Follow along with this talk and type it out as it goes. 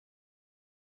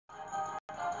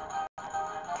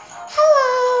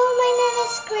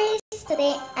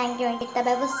Today I'm going to read the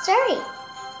Bible story.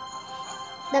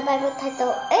 The Bible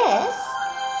title is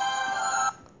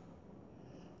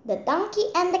The Donkey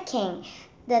and the King,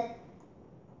 the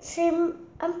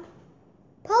Triumphal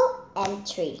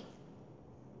Entry.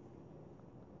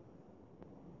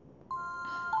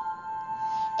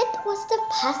 It was the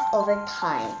Passover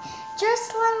time.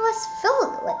 Jerusalem was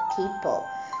filled with people.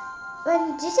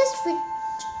 When Jesus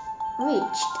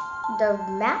reached the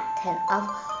mountain of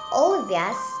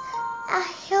Olives, a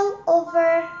hill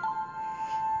overlooking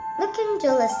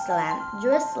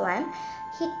Jerusalem,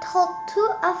 he told two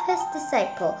of his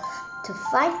disciples to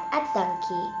find a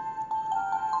donkey.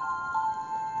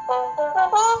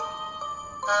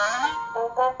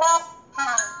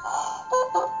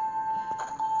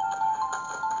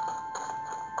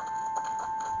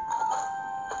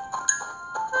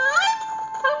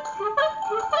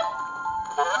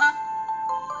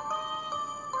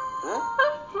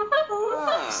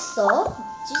 So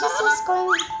Jesus was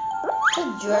going to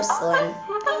Jerusalem,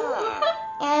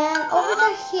 and over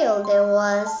the hill there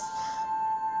was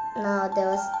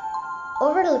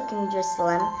overlooking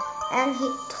Jerusalem, and he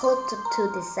told the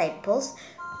two disciples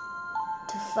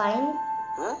to find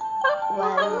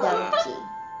one donkey.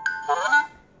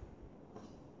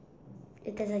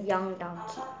 It is a young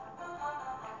donkey.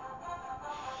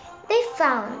 They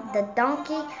found the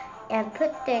donkey and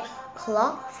put their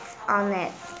cloths on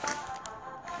it.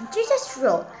 Jesus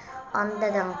rode on the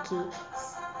donkey,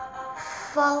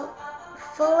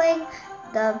 following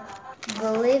the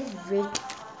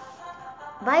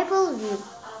Bible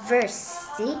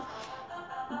verse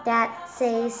that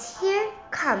says, "Here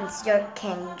comes your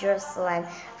King, Jerusalem,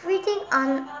 riding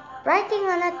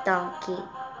on a donkey."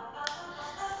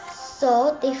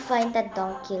 So they find the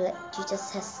donkey like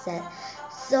Jesus has said.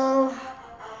 So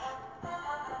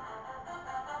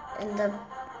in the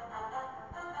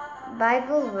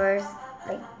Bible verse,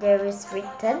 there is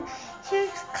written, "Here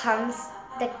comes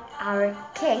our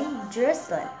King,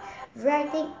 Jerusalem,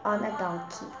 riding on a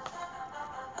donkey."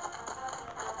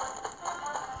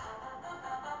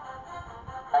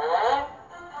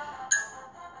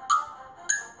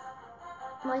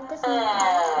 Why doesn't it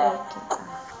work?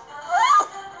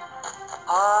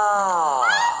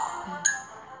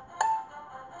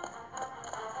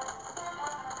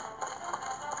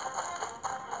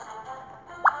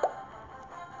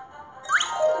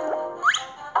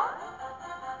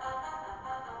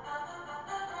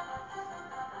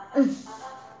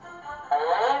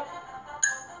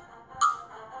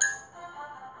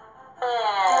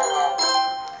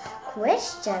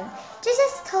 Question.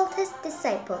 Jesus told his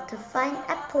disciple to find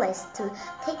a place to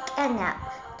take a nap.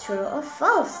 True or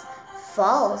false?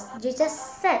 False. Jesus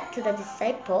said to the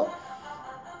disciple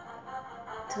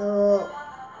to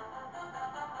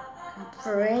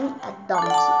bring a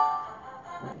donkey.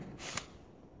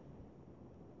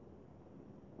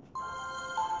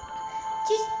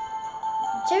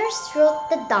 Jesus rode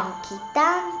the donkey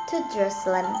down to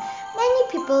Jerusalem. Many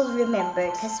people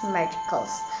remembered his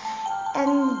miracles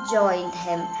and joined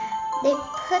him. They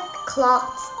put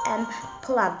cloths and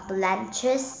palm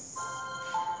branches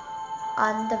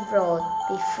on the road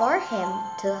before him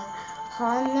to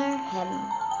honor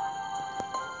him.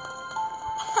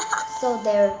 So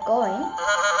they're going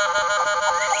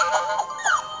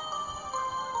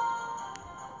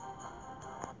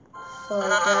for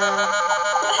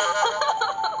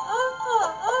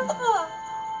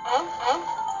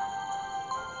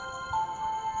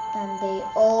and they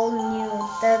all knew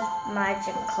the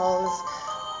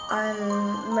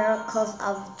miracles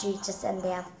of Jesus, and they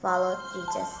have followed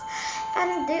Jesus.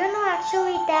 And do you know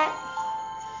actually that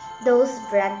those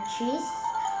branches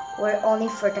were only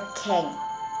for the king,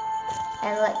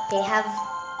 and they have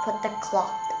put the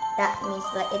cloth. That means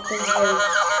it is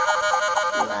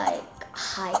very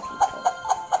high people.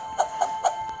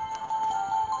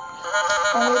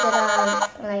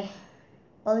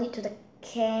 Only to the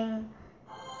king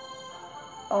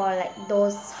or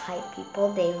those high people,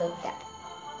 they looked at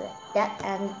that,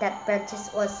 and that branches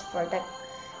was for the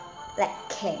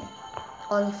king,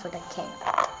 only for the king.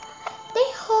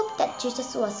 They hoped that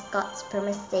Jesus was God's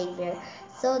promised savior,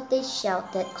 so they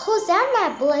shouted,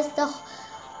 "Hosanna!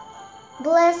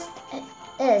 Blessed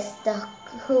is the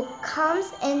who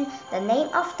comes in the name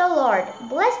of the Lord.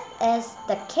 Blessed is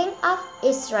the King of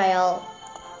Israel."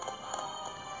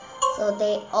 So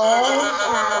they all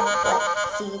have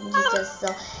seen Jesus, so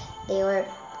they were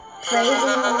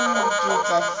praising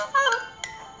Jesus,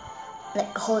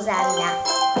 Hosanna.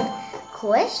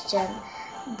 Question.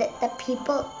 Did the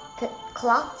people put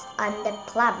cloths on the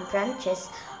palm branches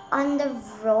on the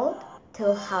road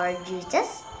to our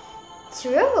Jesus?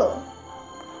 True.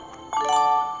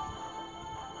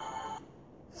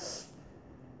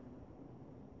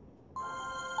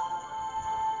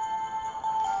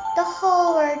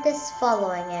 crowd is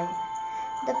following him.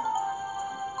 The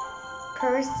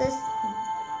Pharisees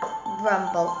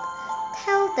grumbled.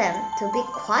 Tell them to be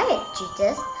quiet,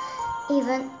 Jesus.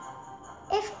 Even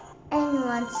if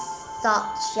anyone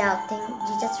stopped shouting,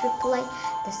 Jesus replied,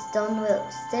 the stone will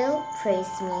still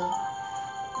praise me.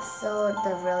 So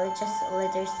the religious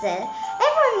leader said,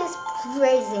 everyone is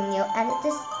praising you and it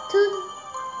is too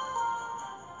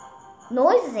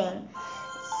noisy.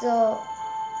 So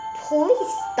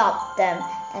police stopped them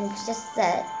and Jesus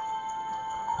said,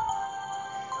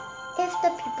 if the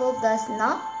people does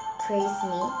not praise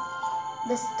me,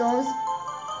 the stone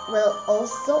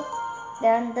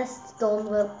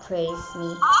will praise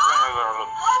me.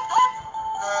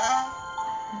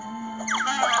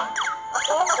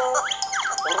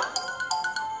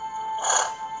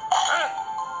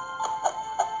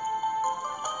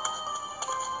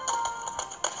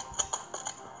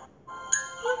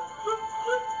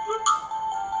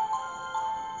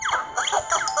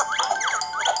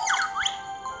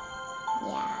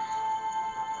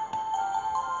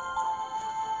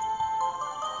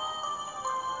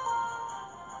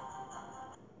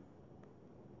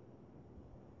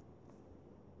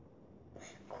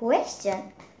 Question: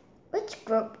 which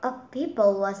group of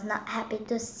people was not happy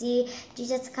to see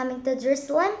Jesus coming to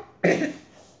Jerusalem?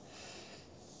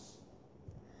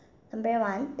 Number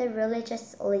 1, the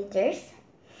religious leaders.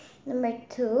 Number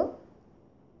 2,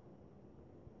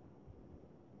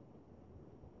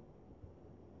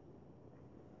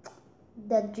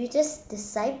 the Jesus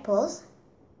disciples.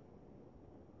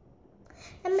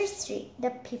 Number 3,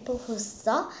 the people who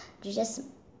saw Jesus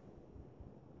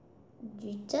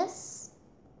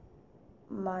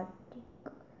what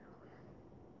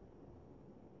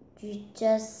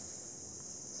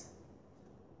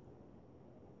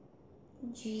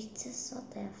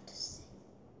I have to say.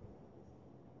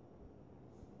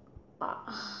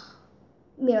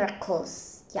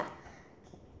 Miracles. Yeah.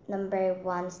 Number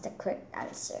 1 is the correct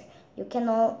answer. You can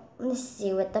only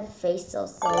see with the face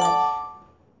also, like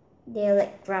they're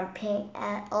like grumping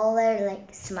and all are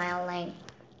like smiling.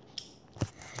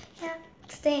 Yeah,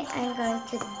 today I'm going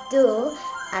to do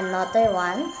another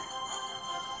one.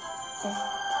 It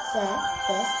said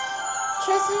this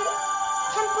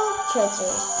temple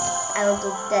treasures. I will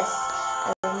do this. I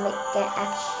will make an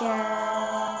action.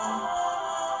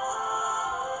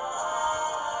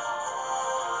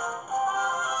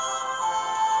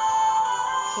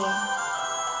 Okay.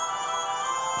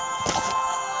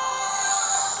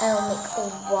 I will make a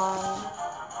one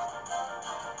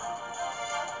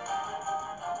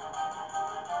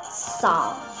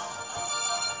song.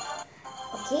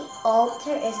 Okay,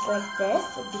 altar is like this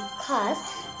because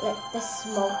like the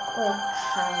smoke will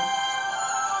come.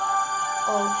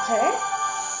 Altar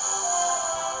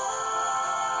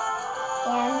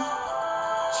and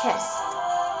chest.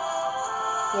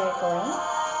 You're going.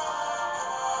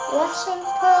 Washing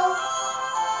pool,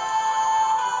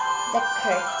 the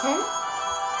curtain,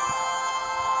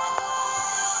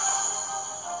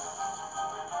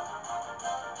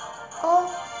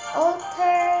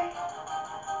 altar,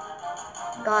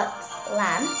 God's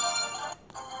lamp,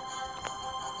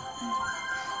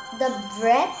 the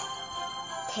bread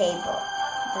table.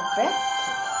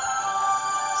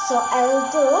 So I will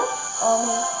do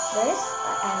only first.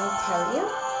 I will tell you.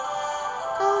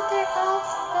 Altar of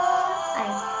God.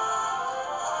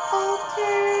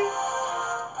 Altar,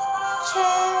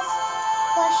 chest,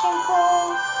 washing bowl.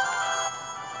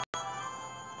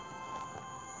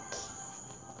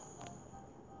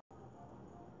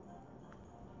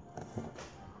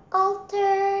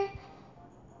 Altar,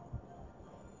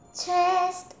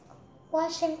 chest,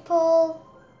 washing pole,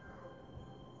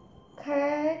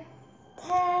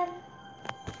 curtain,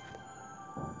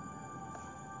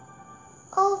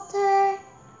 altar,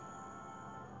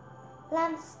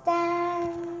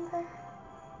 lampstand,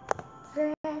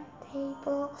 bread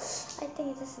table. I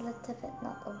think it is a little bit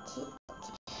not okay.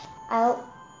 I'll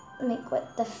make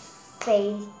with the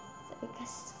faith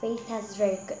because faith has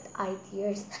very good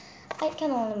ideas. I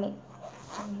can only make,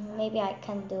 maybe I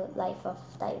can do life of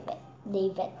David.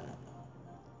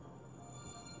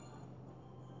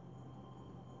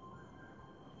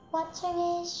 Watching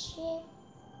his sheep,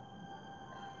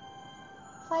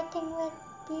 fighting with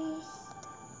beast,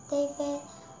 David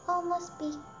almost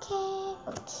became.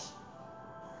 Okay,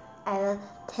 I will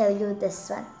tell you this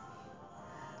one.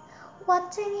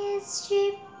 Watching his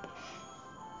sheep,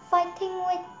 fighting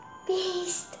with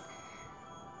beast.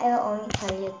 I will only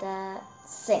tell you the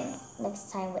sing.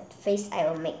 Next time with face, I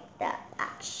will make the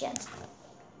action.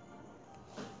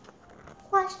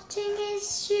 Watching his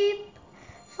sheep,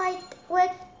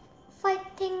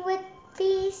 fighting with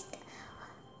beast,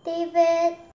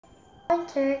 David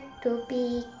Wanted to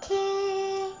be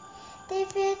king.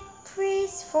 David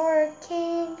prays for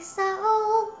King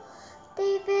Saul.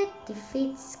 David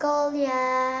defeats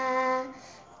Goliath,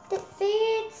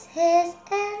 defeats his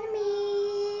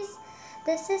enemies.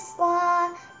 This is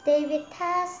what David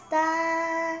has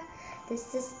done.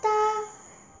 This is the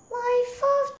life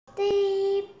of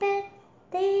David.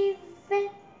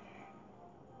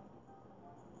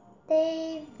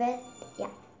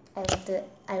 Yeah,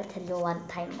 I'll tell you one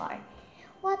time more.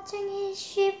 Watching his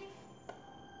sheep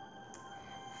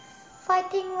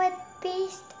fighting with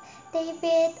beasts,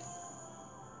 David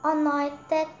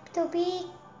anointed to be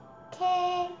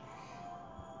king.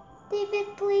 David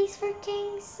pleads for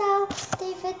King Saul.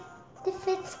 David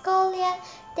defeats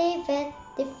Goliath. David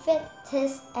defeats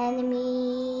his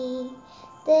enemy.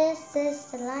 This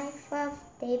is the life of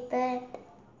David.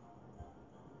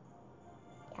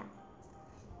 Yeah,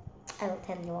 I will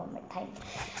tell you one more time.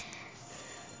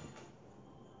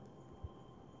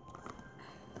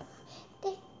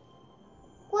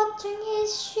 Watching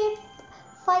his sheep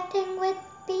fighting with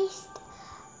beasts,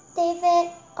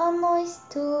 David anoints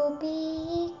to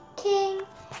be king.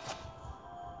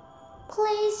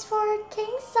 Plays for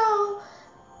King Saul,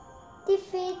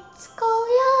 defeats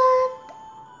Goliath.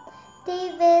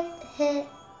 David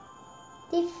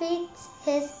defeats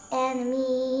his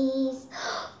enemies.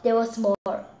 There was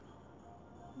more.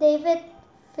 David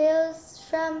flees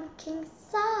from King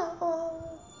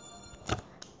Saul.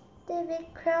 David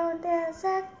crowned as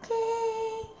a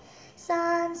king.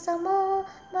 Son Solomon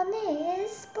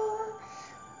is born.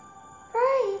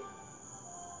 Write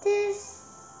this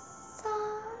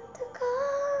song to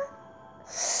God.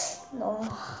 No,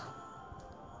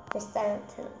 just I will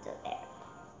tell you there.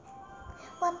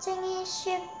 Watching his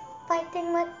sheep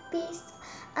fighting with beasts,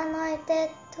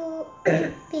 anointed to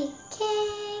be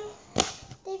king.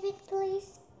 David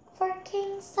pleads for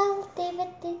King Saul.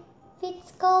 David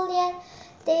defeats Goliath.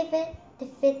 David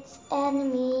defeats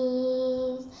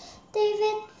enemies.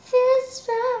 David flees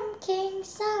from King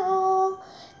Saul.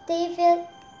 David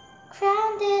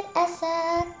crowned as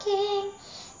a king.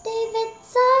 David's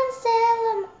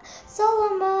son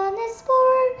Solomon is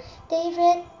born.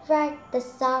 David write the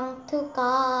song to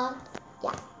God.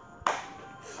 Yeah,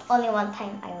 only one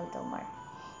time I will do more.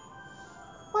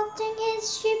 Watching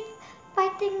his sheep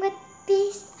fighting with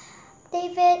beasts,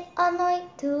 David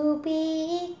anointed to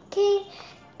be king.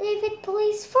 David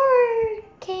pleads for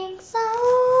King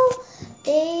Saul.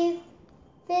 David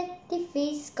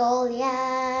defeats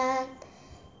Goliath.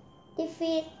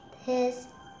 Defeats his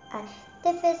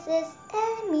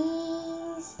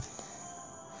enemies.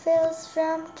 Flees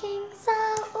from King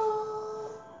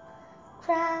Saul.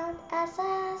 Crowned as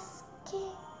a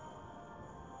king.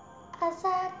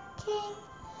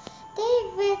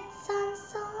 David's son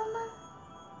Solomon.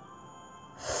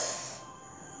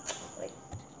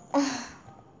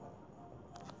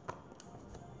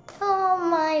 Oh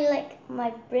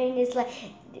my brain is like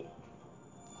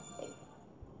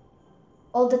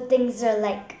all the things are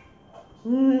like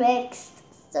mixed.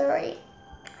 Sorry.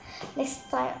 Next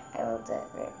time I will do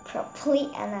it properly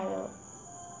and I will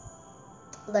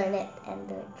learn it and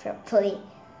do it properly.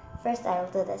 First I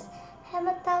will do this.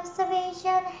 Helmet of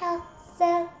salvation,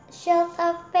 shield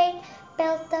of faith,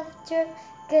 belt of truth,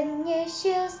 good news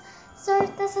shoes, sword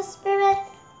of the spirit,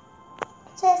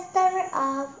 chest armor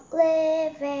of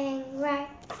living right.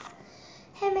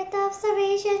 Helmet of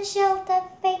salvation, shield of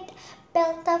faith,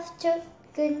 belt of truth,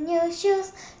 good news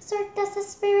shoes, sword of the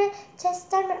spirit,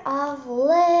 chest armor of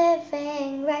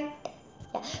living right.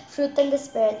 Yeah, fruit in the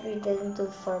spirit we didn't do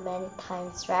for many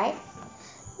times, right?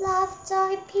 Love,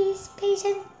 joy, peace,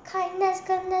 patience, kindness,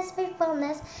 goodness,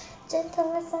 faithfulness,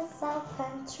 gentleness, and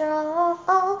self-control.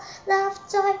 Love,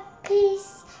 joy,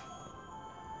 peace,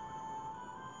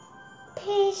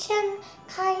 patience,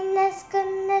 kindness,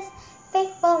 goodness,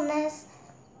 faithfulness,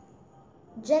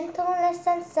 gentleness,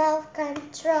 and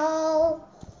self-control.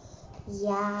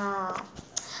 Yeah.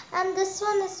 And this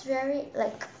one is very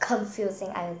confusing.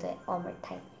 I will do it one more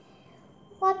time.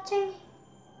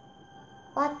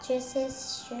 Watches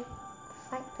his sheep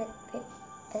fight with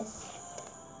this.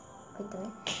 Wait a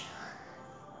minute.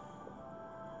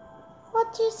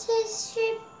 Watches his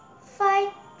sheep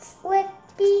fights with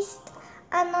beasts,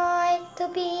 anointed to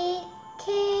be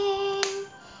king.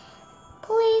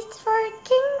 Pleads for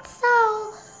King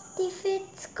Saul,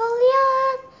 defeats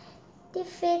Goliath,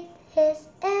 defeat his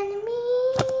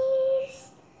enemies.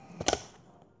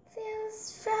 Flees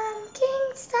from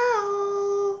King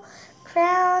Saul,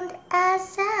 crowned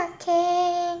as a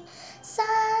king.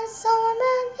 Son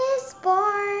Solomon is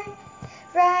born.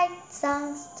 Write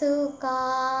songs to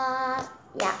God.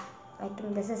 Yeah, I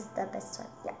think this is the best one.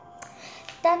 Yeah.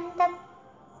 Then that,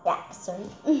 yeah, sorry.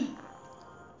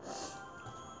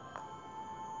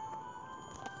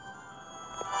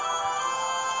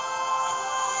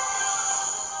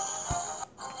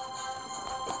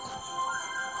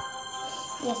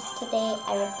 Yesterday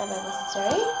I read the Bible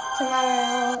story.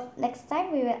 Tomorrow, next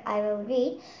time I will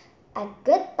read A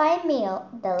Goodbye Meal,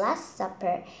 The Last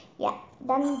Supper. Yeah,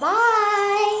 then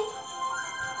bye!